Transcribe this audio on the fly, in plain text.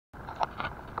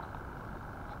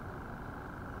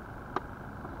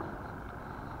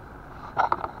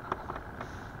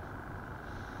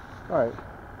All right,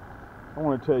 I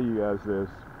want to tell you guys this.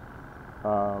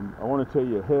 I want to tell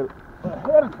you ahead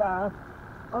of time.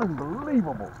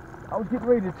 Unbelievable. I was getting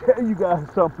ready to tell you guys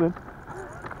something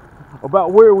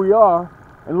about where we are,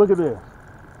 and look at this.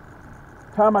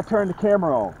 Time I turned the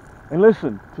camera on. And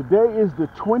listen, today is the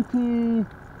 20.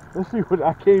 Let's see what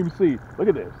I can't even see. Look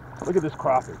at this. Look at this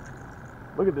crappie.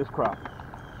 Look at this crappie.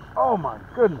 Oh my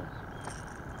goodness.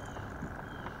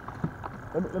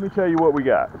 Let me tell you what we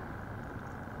got.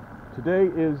 Today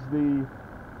is the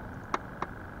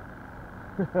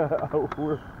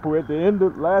we're at the end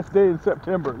of last day in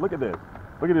September. Look at this.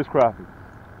 Look at this crappie.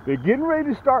 They're getting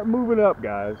ready to start moving up,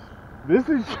 guys. This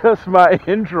is just my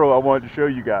intro I wanted to show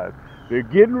you guys. They're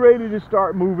getting ready to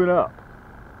start moving up.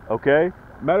 Okay?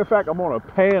 Matter of fact, I'm gonna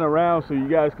pan around so you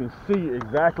guys can see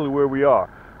exactly where we are.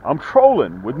 I'm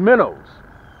trolling with minnows.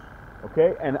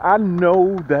 Okay? And I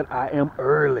know that I am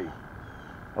early.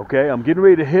 Okay? I'm getting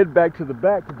ready to head back to the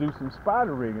back to do some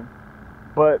spider rigging.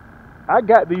 But I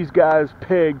got these guys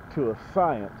pegged to a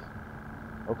science.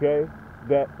 Okay?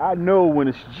 That I know when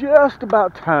it's just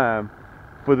about time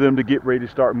for them to get ready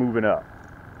to start moving up.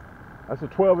 That's a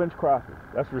 12-inch crappie.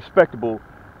 That's respectable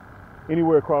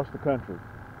anywhere across the country.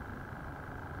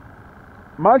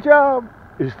 My job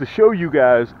is to show you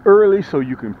guys early so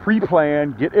you can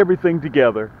pre-plan, get everything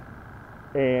together,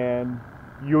 and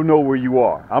you'll know where you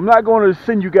are. I'm not going to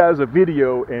send you guys a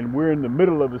video and we're in the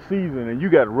middle of the season and you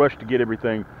got to rush to get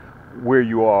everything where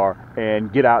you are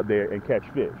and get out there and catch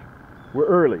fish. We're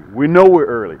early. We know we're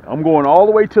early. I'm going all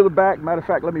the way to the back. Matter of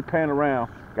fact, let me pan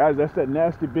around. Guys, that's that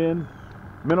nasty bend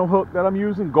minnow hook that I'm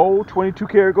using. Gold, 22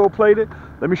 karat gold plated.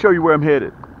 Let me show you where I'm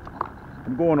headed.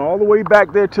 I'm going all the way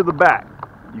back there to the back.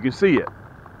 You can see it.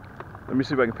 Let me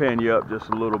see if I can pan you up just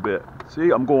a little bit. See,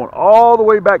 I'm going all the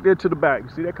way back there to the back. You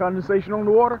see that condensation on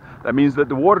the water? That means that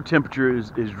the water temperature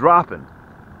is dropping.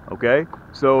 Okay?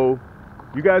 So,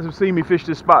 you guys have seen me fish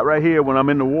this spot right here when I'm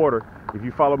in the water. If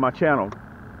you follow my channel.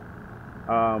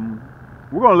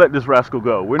 We're going to let this rascal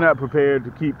go. We're not prepared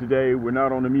to keep today. We're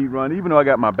not on the meat run, even though I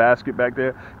got my basket back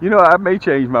there. You know, I may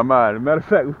change my mind. As a matter of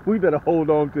fact, we better hold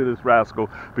on to this rascal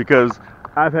because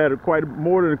I've had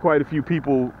more than quite a few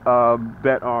people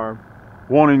that are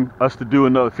wanting us to do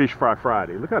another Fish Fry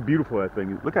Friday. Look how beautiful that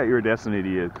thing is. Look how iridescent it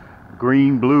is.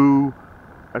 Green, blue.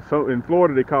 So in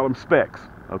Florida, they call them specks.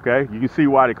 Okay? You can see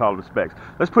why they call them specks.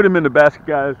 Let's put them in the basket,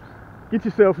 guys. Get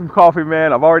yourself some coffee,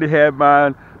 man. I've already had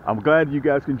mine. I'm glad you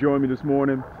guys can join me this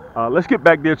morning. Let's get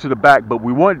back there to the back, but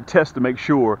we wanted to test to make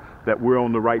sure that we're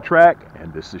on the right track,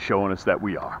 and this is showing us that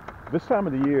we are. This time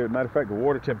of the year, matter of fact, the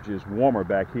water temperature is warmer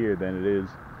back here than it is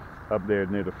up there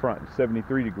near the front.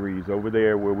 73 degrees over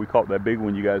there where we caught that big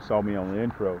one you guys saw me on the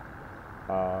intro.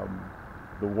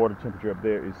 The water temperature up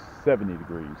there is 70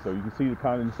 degrees. So you can see the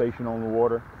condensation on the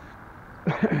water.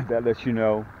 That lets you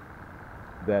know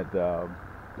that the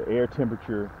air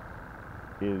temperature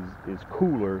is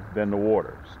cooler than the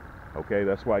waters. Okay,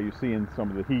 that's why you're seeing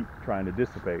some of the heat trying to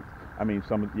dissipate. I mean,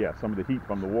 some of the heat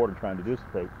from the water trying to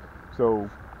dissipate. So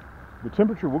the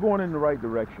temperature, we're going in the right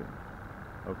direction.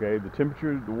 Okay, the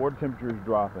water temperature is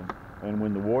dropping, and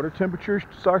when the water temperature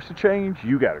starts to change,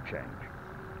 you got to change.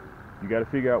 You got to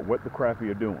figure out what the crappie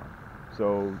are doing.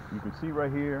 So you can see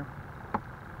right here,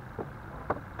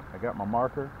 I got my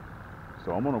marker.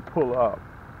 So I'm going to pull up,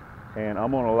 and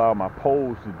I'm going to allow my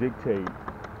poles to dictate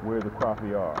where the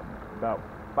crappie are. About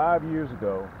 5 years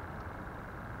ago,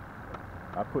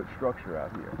 I put structure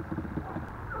out here.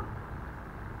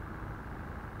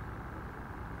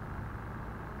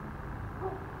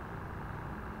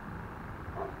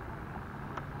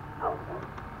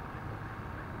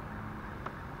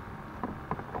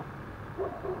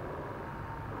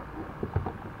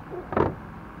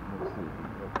 Let's see.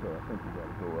 Okay, I think we got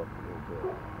to go up a little bit.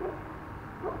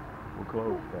 We're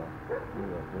close, though. We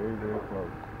are very, very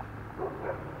close. We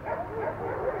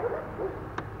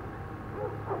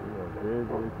are very,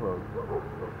 very close.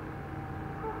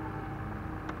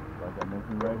 Like I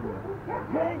mentioned right here.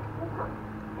 Yaannk!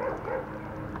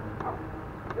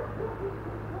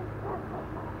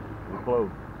 We're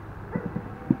close.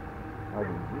 I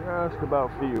can just about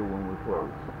feel when we're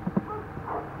close.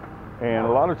 And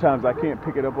a lot of times I can't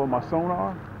pick it up on my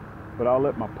sonar, but I'll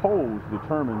let my poles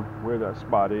determine where that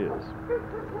spot is.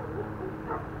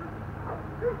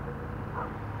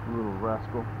 Little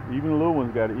rascal. Even the little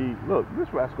ones got to eat. Look,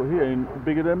 this rascal here ain't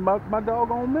bigger than my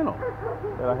doggone minnow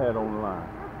that I had on the line.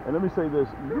 And let me say this,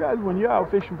 you guys, when you're out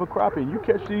fishing for crappie and you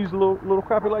catch these little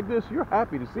crappie like this, you're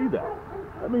happy to see that.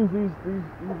 That means these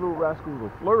little rascals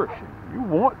are flourishing. You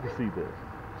want to see this.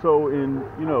 So in,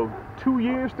 2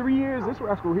 years, 3 years, this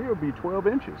rascal here will be 12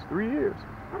 inches, 3 years.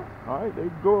 All right, they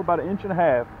grow about 1.5 inches.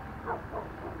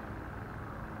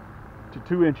 to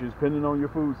 2 inches, depending on your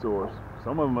food source.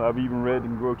 Some of them I've even read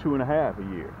can grow 2.5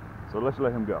 a year. So let's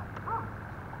let him go.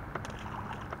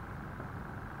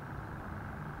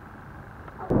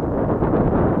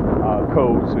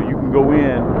 Code, so you can go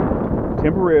in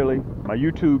temporarily, my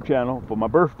YouTube channel for my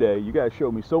birthday. You guys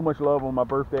showed me so much love on my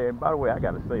birthday, and by the way, I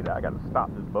gotta say that I gotta stop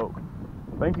this boat.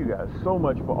 Thank you guys so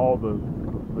much for all the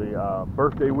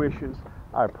birthday wishes.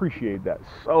 I appreciate that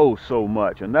so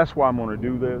much, and that's why I'm going to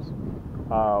do this.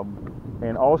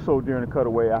 And also during the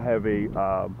cutaway, I have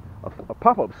a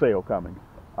pop-up sale coming.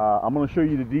 I'm going to show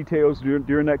you the details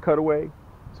during that cutaway,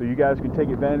 so you guys can take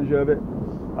advantage of it.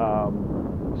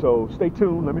 So stay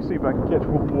tuned. Let me see if I can catch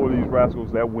one more of these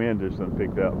rascals. That wind just done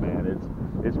picked up, man.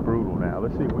 It's brutal now.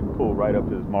 Let's see if we can pull right up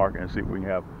to this marker and see if we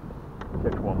can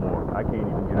catch one more. I can't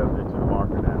even get up there to the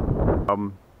marker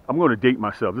now. I'm going to date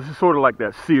myself. This is sort of like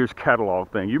that Sears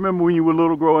catalog thing. You remember when you were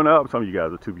little growing up? Some of you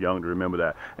guys are too young to remember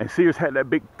that. And Sears had that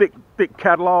big, thick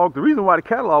catalog. The reason why the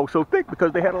catalog was so thick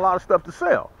because they had a lot of stuff to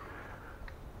sell.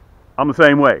 I'm the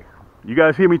same way. You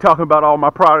guys hear me talking about all my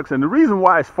products, and the reason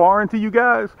why it's foreign to you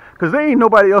guys, because there ain't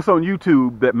nobody else on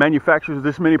YouTube that manufactures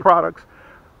this many products.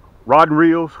 Rod and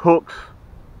reels, hooks,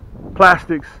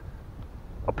 plastics,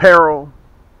 apparel,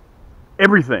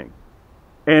 everything,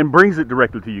 and brings it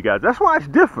directly to you guys. That's why it's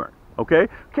different, okay?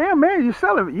 Cam, man, you're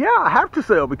selling. Yeah, I have to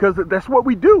sell because that's what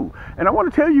we do. And I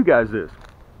want to tell you guys this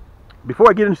before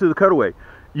I get into the cutaway.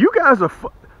 You guys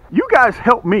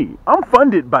help me. I'm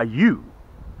funded by you.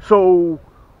 So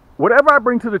whatever I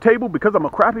bring to the table, because I'm a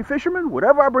crappie fisherman,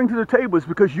 whatever I bring to the table is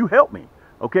because you help me,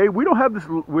 okay? We don't have this,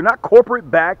 we're not corporate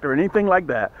backed or anything like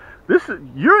that.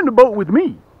 You're in the boat with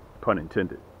me, pun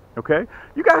intended, okay?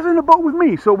 You guys are in the boat with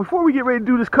me. So before we get ready to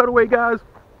do this cutaway, guys,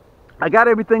 I got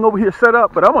everything over here set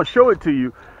up, but I'm gonna show it to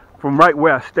you from right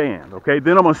where I stand, okay?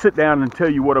 Then I'm gonna sit down and tell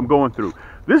you what I'm going through.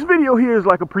 This video here is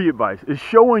like a pre-advice. It's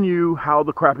showing you how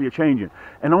the crappie are changing.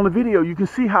 And on the video, you can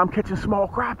see how I'm catching small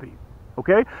crappie.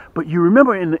 Okay, but you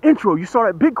remember in the intro you saw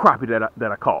that big crappie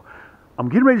that I caught. I'm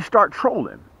getting ready to start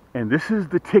trolling, and this is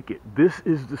the ticket. This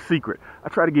is the secret. I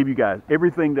try to give you guys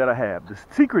everything that I have. The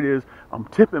secret is I'm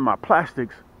tipping my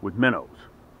plastics with minnows.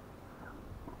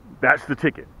 That's the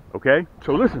ticket. Okay,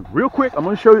 so listen real quick. I'm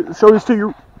going to show this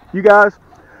to you guys.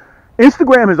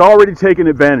 Instagram has already taken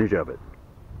advantage of it.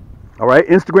 All right,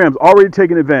 Instagram's already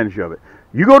taken advantage of it.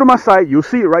 You go to my site, you'll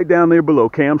see it right down there below,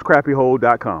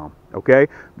 camscrappiehole.com. Okay,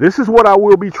 this is what I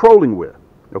will be trolling with.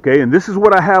 Okay, and this is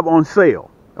what I have on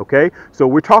sale. Okay, so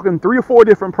we're talking 3 or 4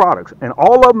 different products, and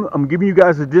all of them I'm giving you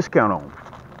guys a discount on.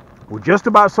 We're just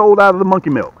about sold out of the monkey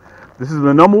milk. This is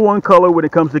the #1 color when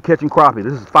it comes to catching crappie.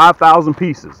 This is 5,000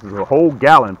 pieces. This is a whole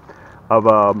gallon of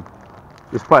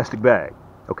this plastic bag.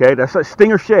 Okay, that's a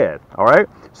Stinger Shad. All right,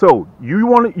 so you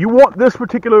want this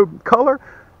particular color?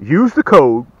 Use the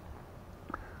code.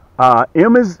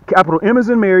 Capital M is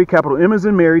in Mary, capital M is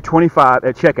in Mary, 25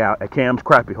 at checkout at Cam's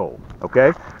Crappie Hole.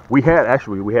 Okay, we had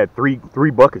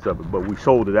three buckets of it, but we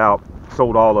sold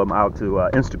all of them out to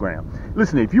Instagram.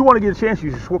 Listen, if you want to get a chance,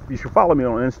 you should follow me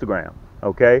on Instagram.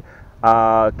 Okay,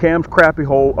 Cam's Crappie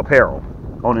Hole Apparel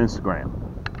on Instagram.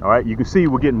 All right, you can see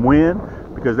we're getting wind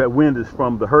because that wind is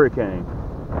from the hurricane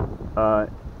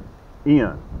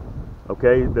Ian.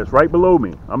 Okay, that's right below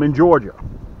me. I'm in Georgia.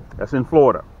 That's in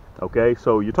Florida. Okay,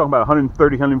 so you're talking about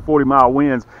 130, 140 mile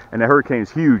winds, and the hurricane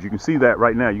is huge. You can see that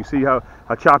right now. You see how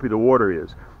choppy the water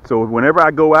is. So whenever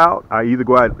I go out, I either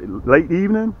go out late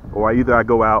evening or I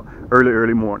go out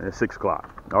early morning at 6 o'clock.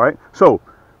 All right, so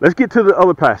let's get to the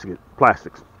other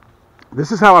plastics.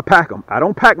 This is how I pack them. I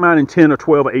don't pack mine in 10 or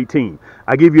 12 or 18.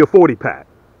 I give you a 40 pack.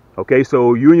 Okay,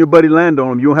 so you and your buddy land on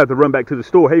them. You don't have to run back to the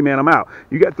store. Hey man, I'm out.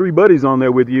 You got 3 buddies on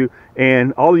there with you,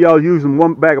 and all of y'all using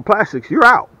 1 bag of plastics. You're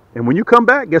out. And when you come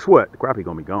back, guess what? The crappie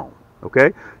gonna be gone.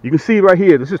 Okay? You can see right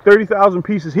here, this is 30,000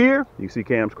 pieces here. You can see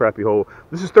Cam's Crappie Hole.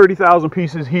 This is 30,000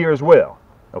 pieces here as well.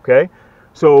 Okay?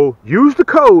 So use the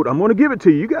code. I'm gonna give it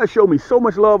to you. You guys showed me so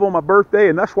much love on my birthday,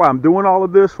 and that's why I'm doing all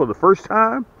of this for the first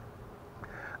time.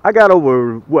 I got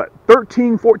over, what,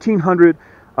 1,400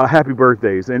 happy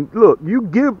birthdays. And look, you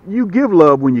give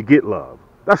love when you get love.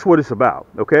 That's what it's about,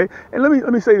 okay? And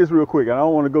let me say this real quick. I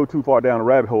don't want to go too far down a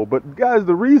rabbit hole, but guys,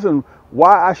 the reason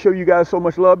why I show you guys so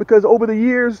much love, because over the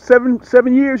years, seven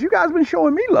years, you guys have been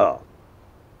showing me love,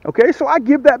 okay? So I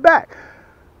give that back.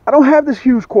 I don't have this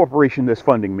huge corporation that's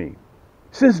funding me.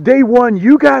 Since day one,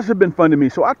 you guys have been funding me,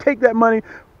 so I take that money,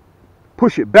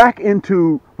 push it back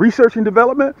into research and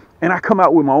development, and I come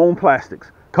out with my own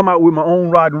plastics, come out with my own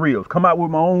rod and reels, come out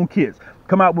with my own kits,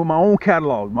 come out with my own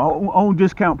catalog, my own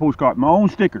discount postcard, my own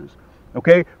stickers,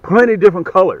 okay? Plenty of different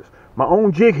colors, my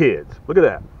own jig heads. Look at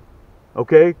that.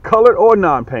 Okay, colored or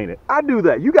non-painted. I do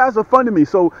that. You guys are funding me,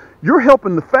 so you're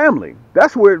helping the family.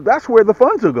 That's where the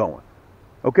funds are going.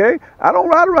 Okay, I don't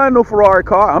ride around no Ferrari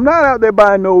car. I'm not out there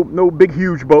buying no big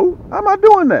huge boat. I'm not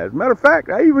doing that. As a matter of fact,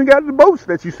 I even got the boats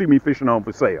that you see me fishing on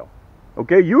for sale.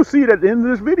 Okay, you'll see it at the end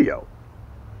of this video.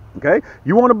 Okay,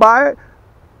 you want to buy it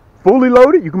fully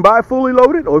loaded, you can buy it fully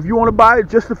loaded, or if you want to buy it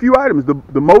just a few items,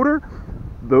 the motor,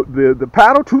 the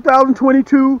paddle,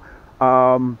 2022,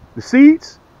 the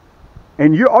seats,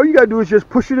 and all you gotta do is just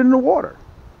push it in the water.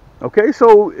 Okay,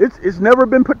 so it's never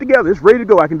been put together. It's ready to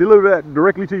go. I can deliver that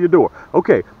directly to your door.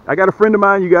 Okay, I got a friend of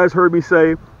mine, you guys heard me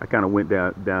say, I kind of went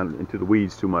down into the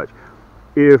weeds too much.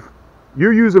 If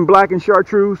you're using black and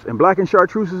chartreuse and black and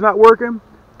chartreuse is not working,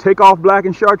 take off black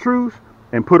and chartreuse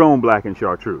and put on black and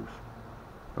chartreuse.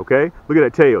 Okay, look at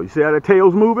that tail. You see how that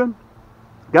tail's moving?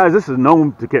 Guys, this is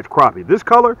known to catch crappie. This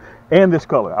color and this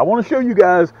color. I want to show you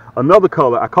guys another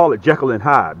color. I call it Jekyll and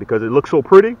Hyde because it looks so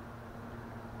pretty.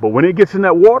 But when it gets in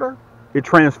that water, it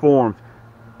transforms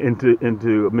into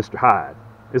Mr. Hyde.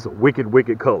 It's a wicked,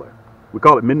 wicked color. We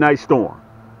call it Midnight Storm.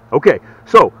 Okay,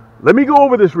 so let me go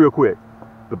over this real quick.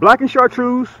 The black and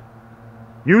chartreuse,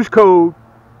 use code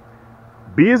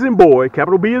B as in boy,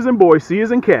 capital B as in boy, C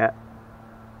as in cat,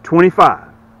 25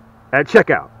 at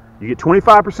checkout. You get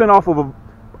 25% off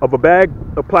of a bag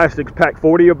of plastics, pack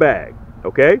 40 a bag.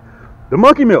 Okay, the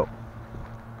monkey milk,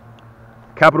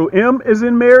 capital M as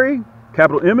in Mary,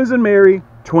 capital M as in Mary,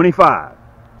 25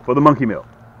 for the monkey milk.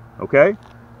 Okay,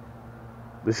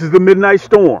 this is the Midnight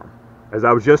Storm, as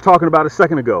I was just talking about a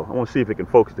second ago. I want to see if it can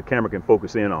focus, the camera can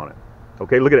focus in on it.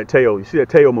 Okay, look at that tail. You see that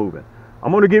tail moving.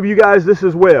 I'm going to give you guys this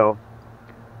as well.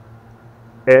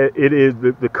 It is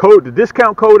the code, the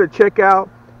discount code at checkout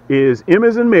is M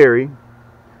as in Mary,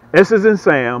 S as in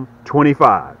Sam,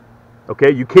 25.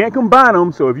 Okay, you can't combine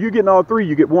them, so if you're getting all three,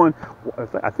 you get one.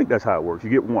 I think that's how it works.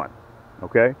 You get one.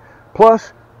 Okay,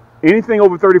 plus anything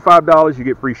over $35, you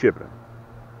get free shipping.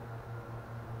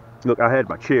 Look, I had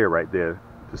my chair right there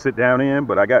to sit down in,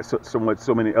 but I got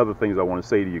so many other things I want to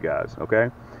say to you guys.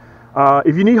 Okay,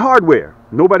 if you need hardware,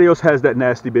 nobody else has that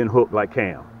nasty bin hook like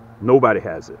Cam. Nobody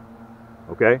has it.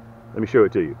 Okay, let me show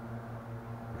it to you.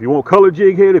 If you want color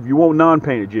jig head, if you want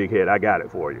non-painted jig head, I got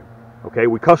it for you. Okay,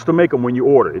 we custom make them when you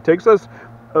order. It takes us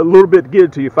a little bit to get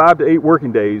it to you, 5 to 8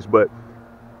 working days, but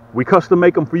we custom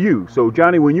make them for you. So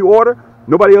Johnny, when you order,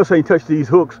 nobody else ain't touched these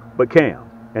hooks but Cam,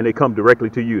 and they come directly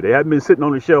to you. They haven't been sitting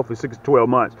on the shelf for 6 to 12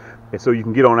 months, and so you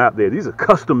can get on out there. These are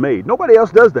custom made. Nobody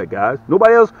else does that, guys.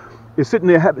 Nobody else is sitting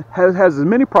there, has as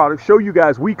many products, show you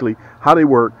guys weekly how they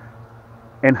work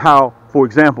and how, for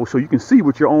example, so you can see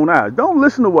with your own eyes. Don't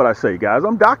listen to what I say, guys.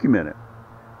 I'm documented.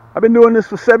 I've been doing this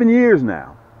for 7 years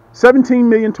now. 17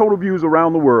 million total views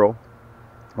around the world,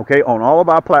 okay, on all of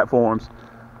our platforms.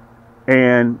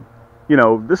 And, you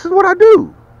know, this is what I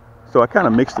do. So I kind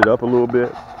of mixed it up a little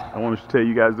bit. I wanted to tell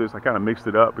you guys this. I kind of mixed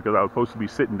it up because I was supposed to be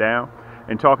sitting down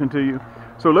and talking to you.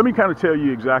 So let me kind of tell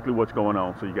you exactly what's going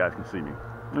on so you guys can see me.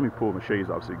 Let me pull my shades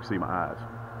off so you can see my eyes.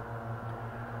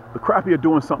 The crappie are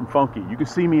doing something funky. You can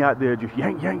see me out there just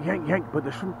yank, yank, yank, yank, but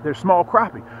they're small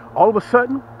crappie. All of a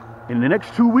sudden, in the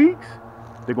next 2 weeks,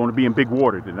 they're going to be in big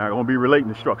water. They're not going to be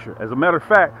relating to structure. As a matter of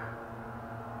fact,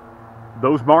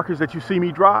 those markers that you see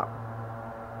me drop,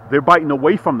 they're biting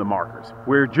away from the markers.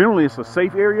 Where generally it's a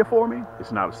safe area for me,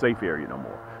 it's not a safe area no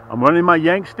more. I'm running my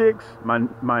Yaannk sticks,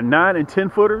 my 9 and 10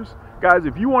 footers. Guys,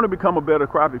 if you want to become a better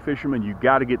crappie fisherman, you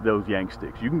got to get those Yaannk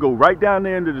sticks. You can go right down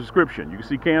there in the description. You can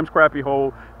see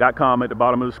camscrappiehole.com at the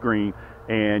bottom of the screen.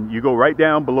 And you go right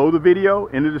down below the video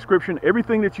in the description.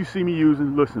 Everything that you see me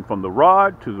using, listen, from the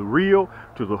rod to the reel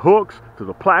to the hooks to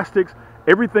the plastics,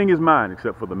 everything is mine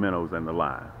except for the minnows and the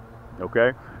line.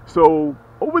 Okay? So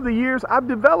over the years, I've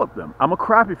developed them. I'm a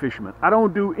crappie fisherman. I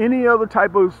don't do any other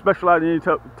type of specialized any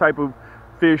type of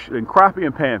fish than crappie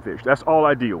and panfish. That's all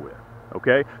I deal with.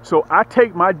 Okay, so I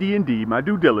take my D&D, my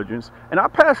due diligence, and I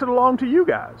pass it along to you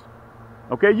guys.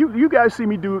 Okay, you guys see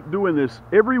me doing this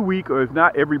every week, or if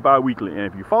not every bi-weekly. And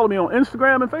if you follow me on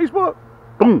Instagram and Facebook,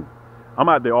 boom, I'm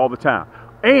out there all the time.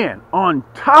 And on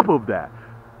top of that,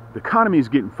 the economy is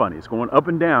getting funny. It's going up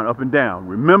and down, up and down.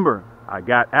 Remember, I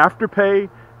got Afterpay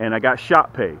and I got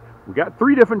Shop Pay. We got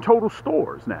 3 different total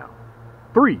stores now.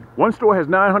 3. One store has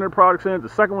 900 products in it. The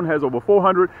second one has over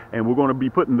 400, and we're going to be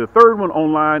putting the third one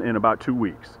online in about 2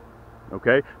 weeks.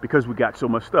 Okay, because we got so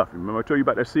much stuff. Remember I told you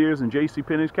about that Sears and J.C.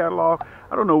 Penney's catalog?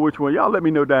 I don't know which one. Y'all let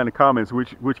me know down in the comments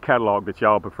which catalog that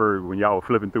y'all preferred when y'all were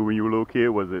flipping through when you were a little kid.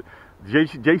 Was it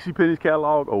J.C. Penney's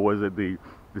catalog, or was it the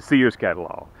Sears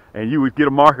catalog? And you would get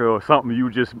a marker or something, you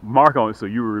would just mark on it so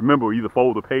you would remember, either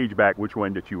fold the page back which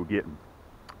one that you were getting.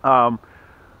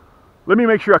 let me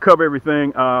make sure I cover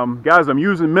everything. Guys, I'm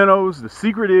using minnows. The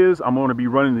secret is I'm going to be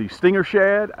running the Stinger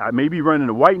Shad. I may be running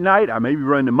the White Knight. I may be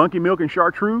running the Monkey Milk and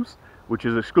Chartreuse, which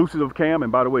is exclusive of Cam.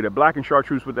 And by the way, the black and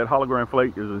Chartreuse with that hologram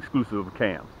flake is exclusive of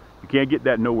Cam. You can't get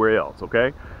that nowhere else,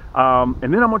 okay?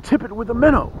 And then I'm going to tip it with a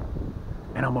minnow.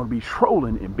 And I'm going to be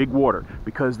trolling in big water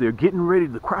because they're getting ready,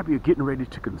 the crappie are getting ready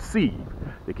to conceive.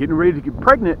 They're getting ready to get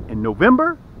pregnant in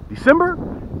November, December,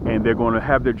 and they're going to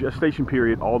have their gestation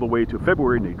period all the way to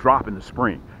February, and they drop in the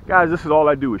spring. Guys, this is all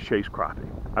I do is chase crappie.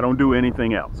 I don't do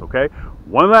anything else, okay?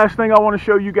 One last thing I want to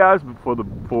show you guys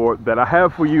that I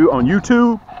have for you on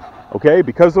YouTube, okay,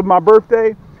 because of my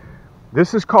birthday.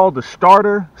 This is called the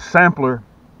Starter Sampler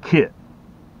Kit.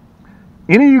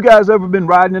 Any of you guys ever been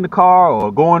riding in the car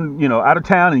or going, you know, out of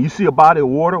town and you see a body of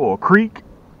water or a creek,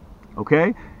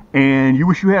 okay, and you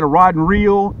wish you had a rod and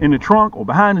reel in the trunk or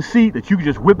behind the seat that you could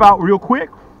just whip out real quick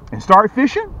and start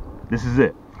fishing? This is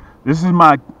it. This is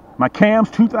my Cam's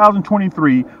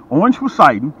 2023 Orange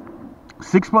Poseidon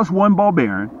 6+1 ball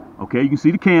bearing. Okay, you can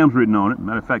see the Cam's written on it.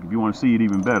 Matter of fact, if you want to see it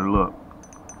even better, look,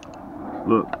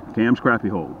 Cam's crappie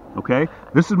hole. Okay,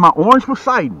 this is my Orange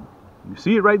Poseidon. You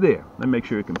see it right there. Let me make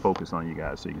sure it can focus on you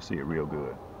guys so you can see it real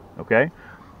good. Okay,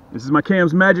 this is my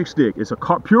Cam's Magic Stick. It's a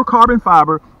pure carbon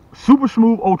fiber, super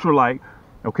smooth, ultralight.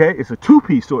 Okay, it's a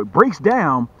two-piece, so it breaks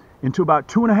down into about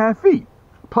 2.5 feet.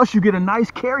 Plus, you get a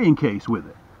nice carrying case with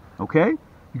it. Okay,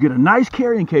 you get a nice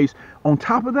carrying case. On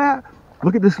top of that,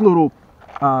 look at this little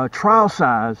trial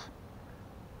size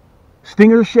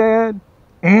Stinger Shad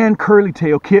and curly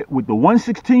tail kit with the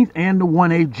 1/16 and the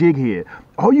 1/8 jig head.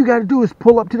 All you got to do is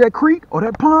pull up to that creek or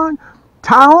that pond,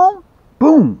 tie on,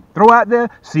 boom, throw out there,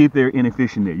 see if they're any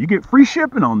fish in there. You get free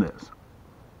shipping on this.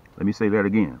 Let me say that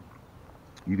again.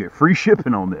 You get free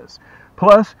shipping on this.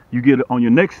 Plus, you get on your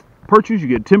next purchase, you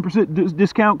get a 10%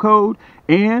 discount code,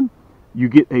 and you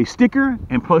get a sticker,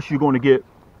 and plus you're going to get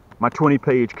my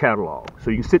 20-page catalog. So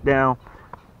you can sit down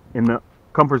in the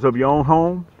comforts of your own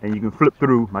home and you can flip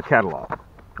through my catalog.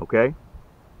 Okay,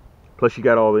 plus you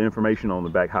got all the information on the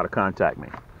back how to contact me.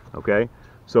 Okay,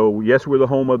 so yes, we're the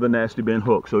home of the Nasty Bin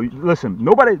hook. So listen,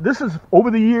 nobody, this is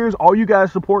over the years, all you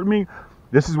guys support me.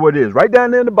 This is what it is. Right down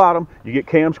there in the bottom, you get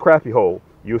Cam's crappie hole.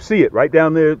 You'll see it right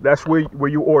down there. That's where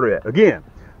you order at. Again,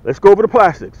 let's go over the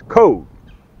plastics. Code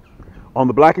on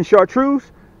the black and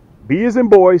Chartreuse, B as in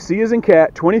boy, C as in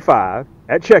cat, 25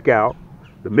 at checkout.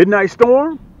 The Midnight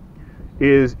Storm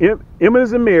is M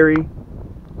as in Mary,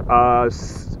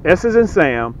 S as in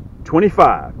Sam,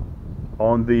 25.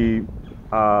 On the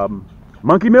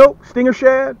Monkey Milk Stinger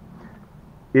Shad,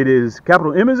 it is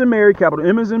capital M as in Mary, capital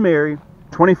M as in Mary,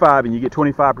 25, and you get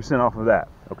 25% off of that.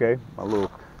 Okay, my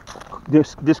little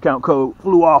discount code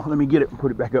flew off. Let me get it and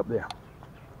put it back up there.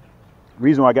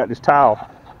 Reason why I got this towel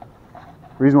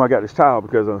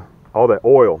because of all that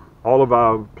oil. All of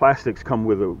our plastics come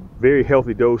with a very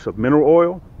healthy dose of mineral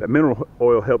oil. That mineral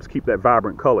oil helps keep that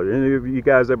vibrant color. Any of you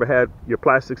guys ever had your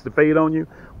plastics to fade on you?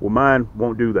 Well, mine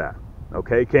won't do that.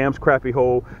 Okay,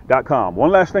 camscrappiehole.com. One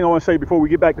last thing I want to say before we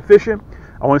get back to fishing.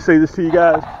 I want to say this to you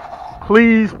guys.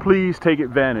 Please take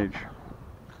advantage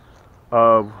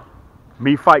of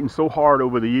me fighting so hard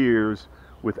over the years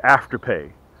with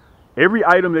Afterpay. Every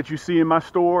item that you see in my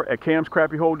store at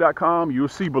camscrappiehole.com, you'll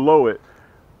see below it,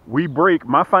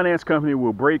 my finance company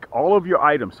will break all of your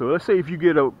items. So let's say if you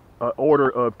get an order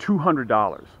of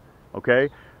 $200, okay,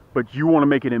 but you want to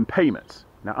make it in payments.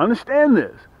 Now understand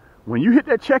this, when you hit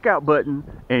that checkout button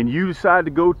and you decide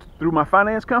to go through my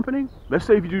finance company, let's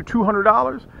say if you do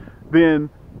 $200, then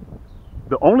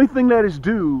the only thing that is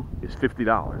due is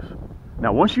 $50.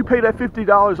 Now, once you pay that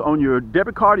 $50 on your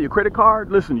debit card or your credit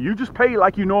card, listen, you just pay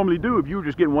like you normally do if you were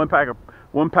just getting one pack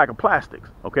of plastics,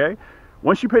 okay?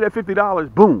 Once you pay that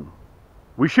 $50, boom,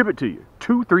 we ship it to you.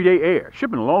 2-3 day air.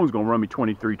 Shipping alone is going to run me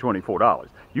 $23, $24.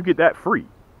 You get that free,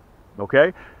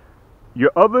 okay?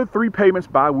 Your other 3 payments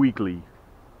bi-weekly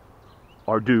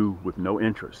are due with no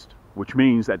interest, which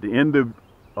means at the end of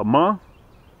a month,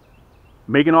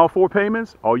 making all 4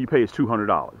 payments, all you pay is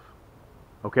 $200.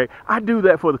 Okay, I do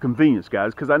that for the convenience,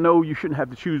 guys, because I know you shouldn't have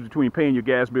to choose between paying your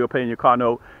gas bill, paying your car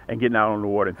note, and getting out on the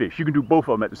water and fish. You can do both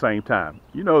of them at the same time.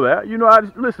 You know that. You know,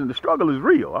 listen, the struggle is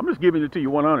real. I'm just giving it to you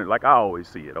 100 like I always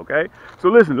see it, okay? So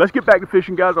listen, let's get back to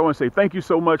fishing, guys. I want to say thank you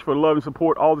so much for the love and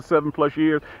support all the 7+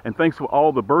 years, and thanks for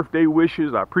all the birthday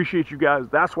wishes. I appreciate you guys.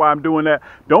 That's why I'm doing that.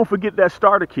 Don't forget that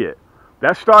starter kit.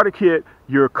 That starter kit,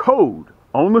 your code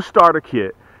on the starter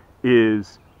kit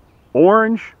is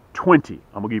Orange 20.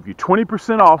 I'm gonna give you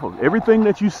 20% off of everything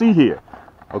that you see here.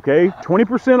 Okay,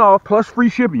 20% off plus free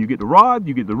shipping. You get the rod,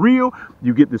 you get the reel,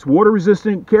 you get this water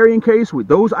resistant carrying case with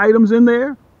those items in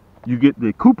there. You get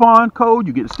the coupon code,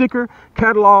 you get the sticker,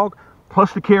 catalog,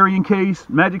 plus the carrying case,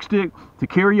 magic stick to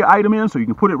carry your item in so you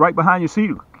can put it right behind your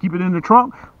seat, keep it in the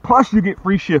trunk. Plus you get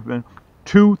free shipping,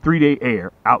 2-3-day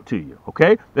air out to you.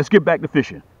 Okay, let's get back to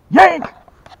fishing. Yaannk!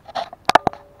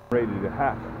 Ready to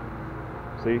happen.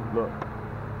 See, look,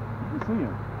 you can see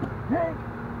him. Yaannk!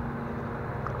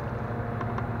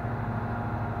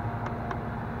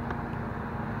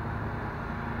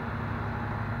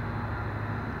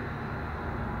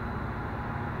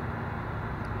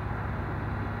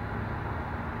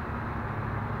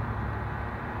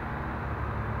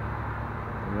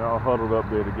 They're all huddled up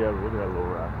there together. Look at that little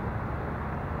rascal.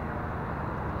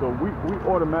 So we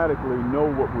automatically know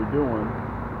what we're doing.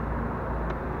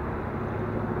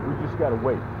 We just gotta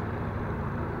wait.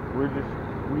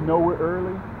 We know we're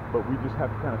early, but we just have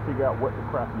to kind of figure out what the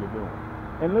crappie are doing.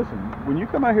 And listen, when you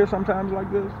come out here sometimes like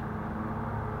this,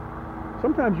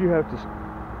 sometimes you have to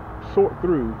sort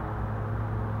through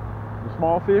the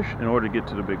small fish in order to get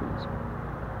to the big ones.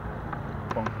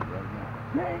 Funky right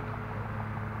now. Yaannk!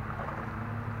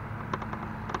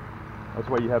 That's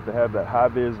why you have to have that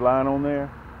high-vis line on there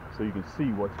so you can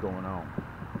see what's going on.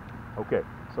 Okay,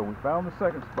 so we found the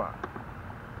second spot.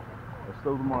 Let's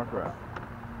throw the marker out.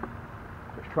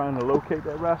 Just trying to locate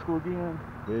that rascal again,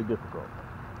 very difficult.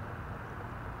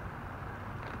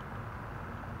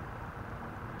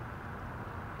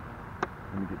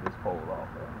 Let me get this pole off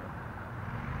there.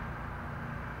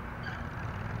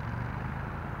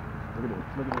 Look at this,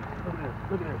 look at this, look at this,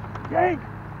 look at this. Yaannk!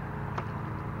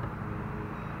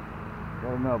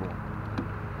 Got another one.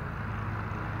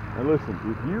 Now listen,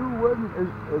 if you wasn't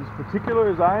as particular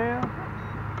as I am,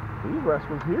 these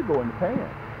rascals here go in the pan.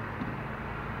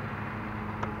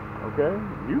 Okay?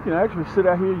 You can actually sit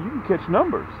out here, you can catch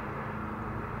numbers.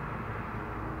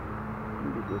 Let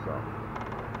me get this off.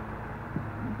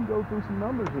 You can go through some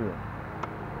numbers here.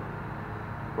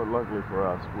 But luckily for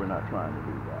us, we're not trying to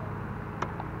do that.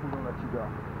 I'm gonna let you go.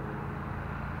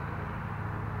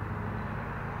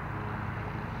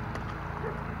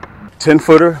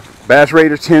 $10-footer Bass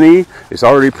Raider 10E. It's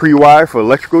already pre-wired for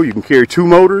electrical. You can carry 2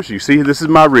 motors. You see, this is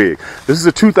my rig. This is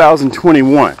a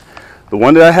 2021. The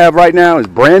one that I have right now is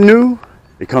brand new.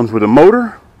 It comes with a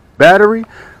motor, battery,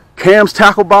 Cam's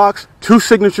tackle box, 2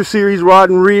 signature series rod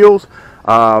and reels.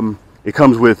 It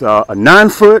comes with a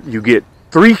 9-foot. You get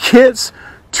 3 kits,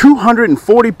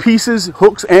 240 pieces,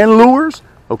 hooks and lures.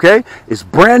 Okay, it's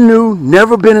brand new,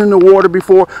 never been in the water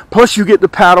before. Plus you get the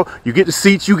paddle, you get the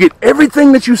seats, you get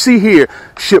everything that you see here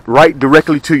shipped right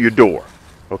directly to your door.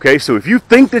 Okay, so if you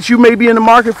think that you may be in the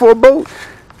market for a boat,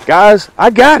 guys, I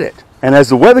got it. And as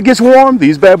the weather gets warm,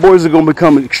 these bad boys are going to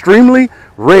become extremely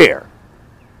rare.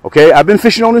 Okay, I've been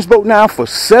fishing on this boat now for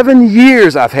 7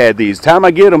 years. I've had these. Time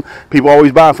I get them, people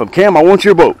always buy them from Cam. I want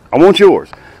your boat. I want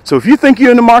yours. So if you think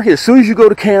you're in the market, as soon as you go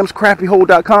to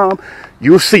camscrappyhole.com,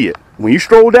 you'll see it. When you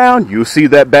stroll down, you'll see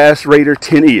that Bass Raider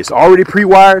 10E. It's already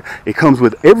pre-wired. It comes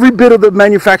with every bit of the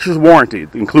manufacturer's warranty,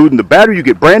 including the battery. You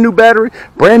get brand new battery,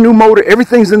 brand new motor.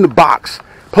 Everything's in the box.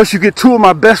 Plus, you get 2 of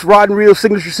my best rod and reel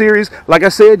signature series. Like I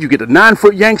said, you get the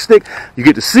 9-foot Yaannk stick. You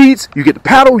get the seats. You get the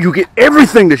paddle. You get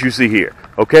everything that you see here.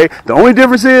 Okay? The only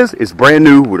difference is it's brand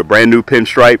new with a brand new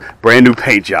pinstripe, brand new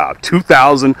paint job.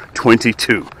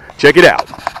 2022. Check it out.